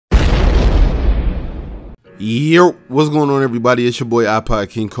Yo, what's going on, everybody? It's your boy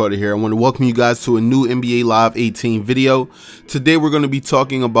iPodKingCarter here. I want to welcome you guys to a new NBA Live 18 video. Today we're going to be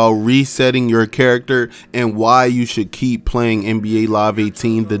talking about resetting your character and why you should keep playing NBA Live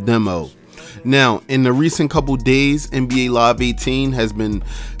 18, the demo. Now, in the recent couple days, NBA Live 18 has been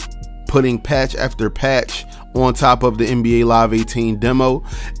putting patch after patch on top of the NBA Live 18 demo,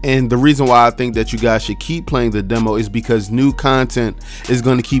 and the reason why I think that you guys should keep playing the demo is because new content is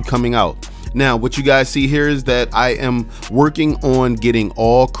going to keep coming out. Now, what you guys see here is that I am working on getting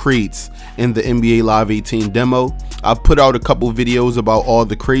all crates in the NBA Live 18 demo. I've put out a couple videos about all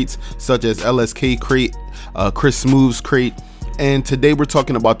the crates, such as LSK crate, Chris Smooth's crate, and today we're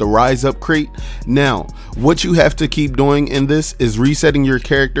talking about the Rise Up crate. Now, what you have to keep doing in this is resetting your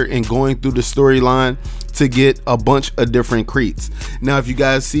character and going through the storyline to get a bunch of different crates. Now, if you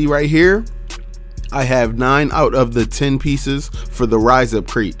guys see right here, I have 9 out of the 10 pieces for the Rise Up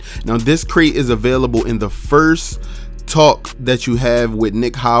crate. Now, this crate is available in the first talk that you have with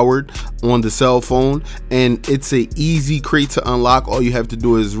Nick Howard on the cell phone, and it's a easy crate to unlock. All you have to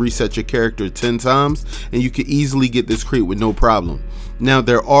do is reset your character 10 times and you can easily get this crate with no problem. Now,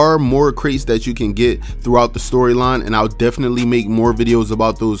 there are more crates that you can get throughout the storyline, and I'll definitely make more videos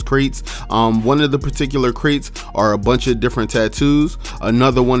about those crates. One of the particular crates are a bunch of different tattoos.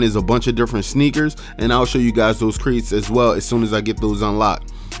 Another one is a bunch of different sneakers, and I'll show you guys those crates as well as soon as I get those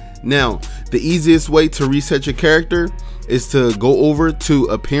unlocked. Now, the easiest way to reset your character is to go over to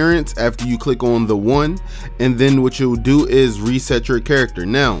appearance after you click on the 1, and then what you'll do is reset your character.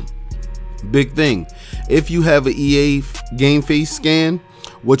 Now, big thing, if you have an EA game face scan,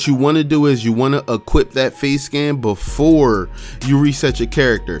 what you want to do is you want to equip that face scan before you reset your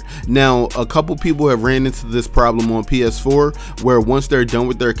character. Now, a couple people have ran into this problem on PS4 where once they're done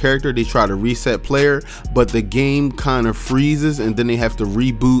with their character, they try to reset player, but the game kind of freezes and then they have to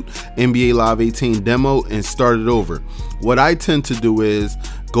reboot NBA Live 18 demo and start it over. What I tend to do is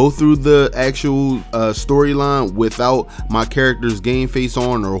go through the actual storyline without my character's game face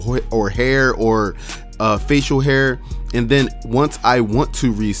on, or hair, or facial hair, and then once I want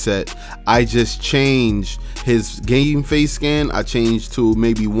to reset, I just change his game face scan. I change to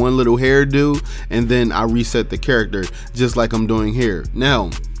maybe one little hairdo, and then I reset the character just like I'm doing here. Now,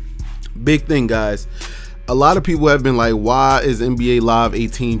 big thing, guys, a lot of people have been like, why is NBA Live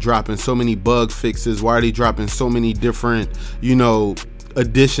 18 dropping so many bug fixes? Why are they dropping so many different,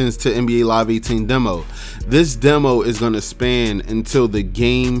 additions to NBA Live 18 demo? This demo is going to span until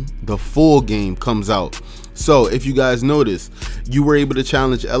the full game comes out. So if you guys notice, you were able to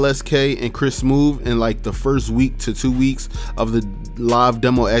challenge LSK and Chris Smooth in like the first week to 2 weeks of the live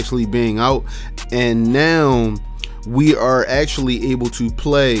demo actually being out, and now we are actually able to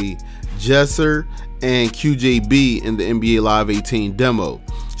play Jesser and QJB in the NBA Live 18 demo.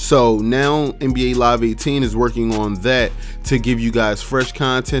 So now NBA Live 18 is working on that to give you guys fresh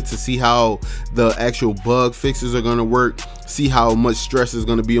content, to see how the actual bug fixes are going to work, see how much stress is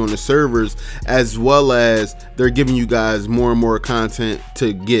going to be on the servers, as well as they're giving you guys more and more content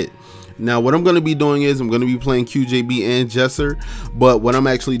to get. Now, what I'm going to be doing is I'm going to be playing QJB and Jesser, but what I'm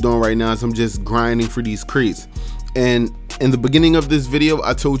actually doing right now is I'm just grinding for these crates. And in the beginning of this video,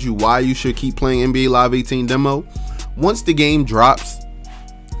 I told you why you should keep playing NBA Live 18 demo. Once the game drops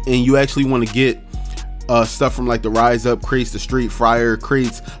and you actually want to get stuff from like the Rise Up crates, the Street Fryer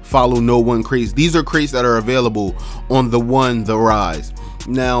crates, Follow No One crates, these are crates that are available on the Rise.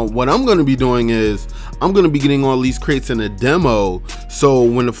 Now, what I'm going to be doing is I'm going to be getting all these crates in a demo, so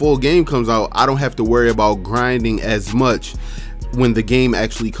when the full game comes out, I don't have to worry about grinding as much when the game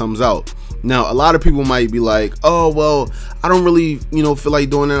actually comes out. Now, a lot of people might be like, oh, well, I don't really, feel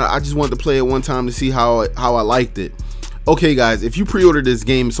like doing that. I just wanted to play it one time to see how I liked it. Okay, guys, if you pre-order this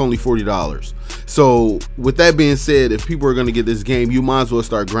game, it's only $40. So with that being said, if people are going to get this game, you might as well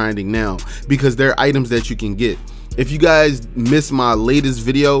start grinding now, because there are items that you can get. If you guys missed my latest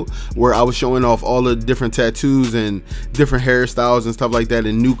video where I was showing off all the different tattoos and different hairstyles and stuff like that,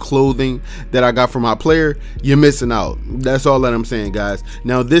 and new clothing that I got for my player, you're missing out. That's all that I'm saying, guys.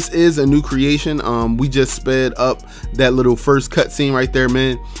 Now, this is a new creation. We just sped up that little first cutscene right there,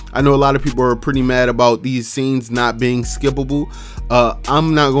 man. I know a lot of people are pretty mad about these scenes not being skippable.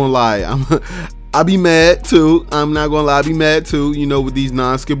 I'm not gonna lie, I'll be mad too. I'm not gonna lie, I'll be mad too, with these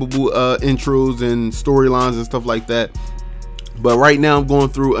non-skippable intros and storylines and stuff like that. But right now I'm going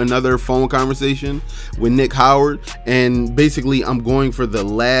through another phone conversation with Nick Howard, and basically I'm going for the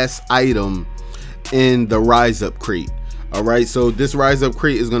last item in the Rise Up crate. All right, so this rise up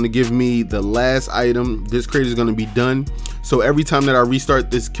crate is going to give me the last item. This crate is going to be done. So every time that I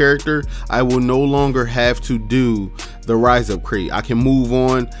restart this character, I will no longer have to do the rise up crate. I can move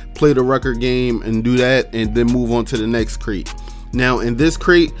on, play the record game and do that, and then move on to the next crate. Now in this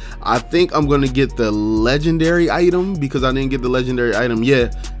crate, I think I'm gonna get the legendary item because I didn't get the legendary item.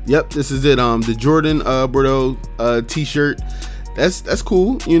 Yep, this is it. The Jordan Bordeaux t-shirt. That's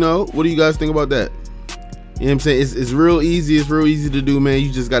cool. You know, what do you guys think about that? You know what I'm saying? It's real easy. It's real easy to do, man.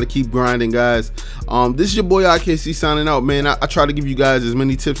 You just got to keep grinding, guys. This is your boy IKC signing out, man. I try to give you guys as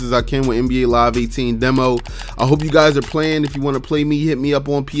many tips as I can with NBA Live 18 demo. I hope you guys are playing. If you want to play me, hit me up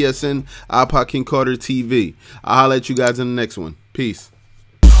on PSN, iPodKingCarter TV. I'll holler at you guys in the next one. Peace.